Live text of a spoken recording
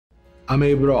I'm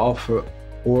able to offer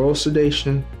oral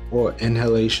sedation or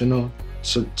inhalational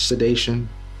sedation.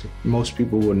 Most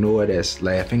people will know it as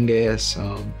laughing gas.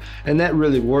 And that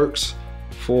really works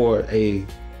for a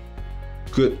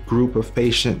good group of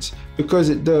patients because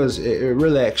it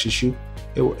relaxes you.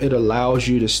 It allows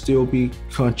you to still be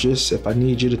conscious. If I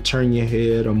need you to turn your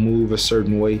head or move a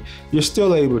certain way, you're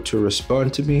still able to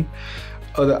respond to me.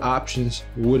 Other options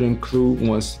would include,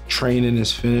 once training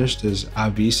is finished, is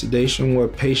IV sedation, where a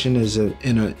patient is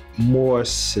in a more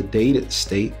sedated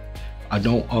state. I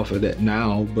don't offer that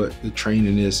now, but the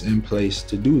training is in place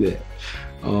to do that.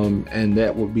 And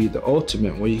that would be the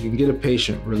ultimate, where you can get a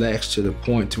patient relaxed to the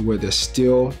point to where they're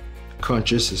still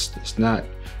conscious. It's not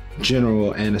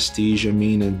general anesthesia,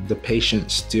 meaning the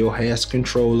patient still has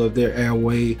control of their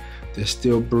airway, they're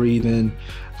still breathing.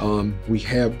 We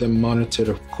have them monitored,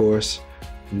 of course,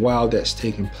 while that's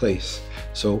taking place.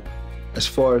 So as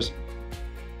far as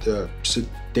the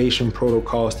sedation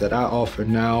protocols that I offer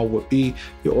now would be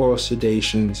your oral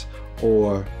sedations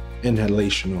or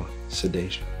inhalational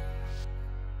sedation.